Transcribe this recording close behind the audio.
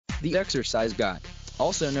The exercise bike,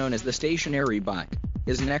 also known as the stationary bike,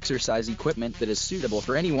 is an exercise equipment that is suitable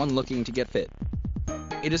for anyone looking to get fit.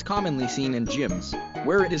 It is commonly seen in gyms,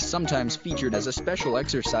 where it is sometimes featured as a special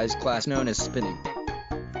exercise class known as spinning.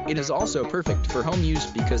 It is also perfect for home use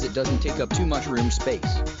because it doesn't take up too much room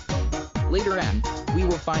space. Later on, we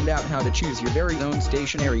will find out how to choose your very own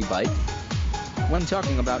stationary bike. When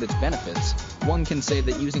talking about its benefits, one can say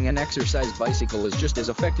that using an exercise bicycle is just as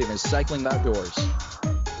effective as cycling outdoors.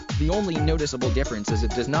 The only noticeable difference is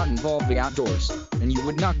it does not involve the outdoors, and you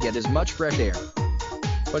would not get as much fresh air.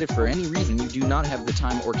 But if for any reason you do not have the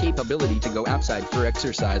time or capability to go outside for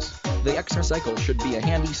exercise, the exercycle should be a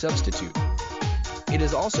handy substitute. It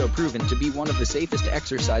is also proven to be one of the safest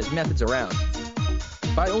exercise methods around.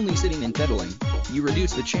 By only sitting and pedaling, you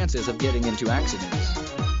reduce the chances of getting into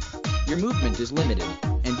accidents. Your movement is limited,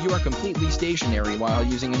 and you are completely stationary while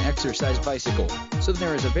using an exercise bicycle, so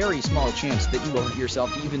there is a very small chance that you will hurt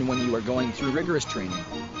yourself even when you are going through rigorous training.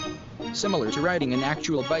 Similar to riding an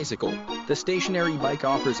actual bicycle, the stationary bike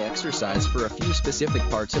offers exercise for a few specific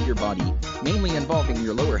parts of your body, mainly involving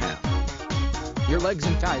your lower half. Your legs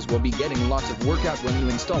and thighs will be getting lots of workout when you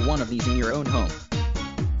install one of these in your own home.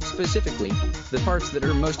 Specifically, the parts that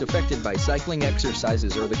are most affected by cycling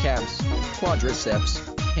exercises are the calves,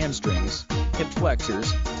 quadriceps, hamstrings, hip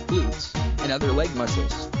flexors, glutes, and other leg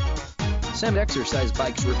muscles. Some exercise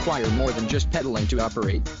bikes require more than just pedaling to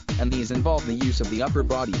operate, and these involve the use of the upper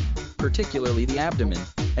body, particularly the abdomen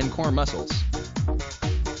and core muscles.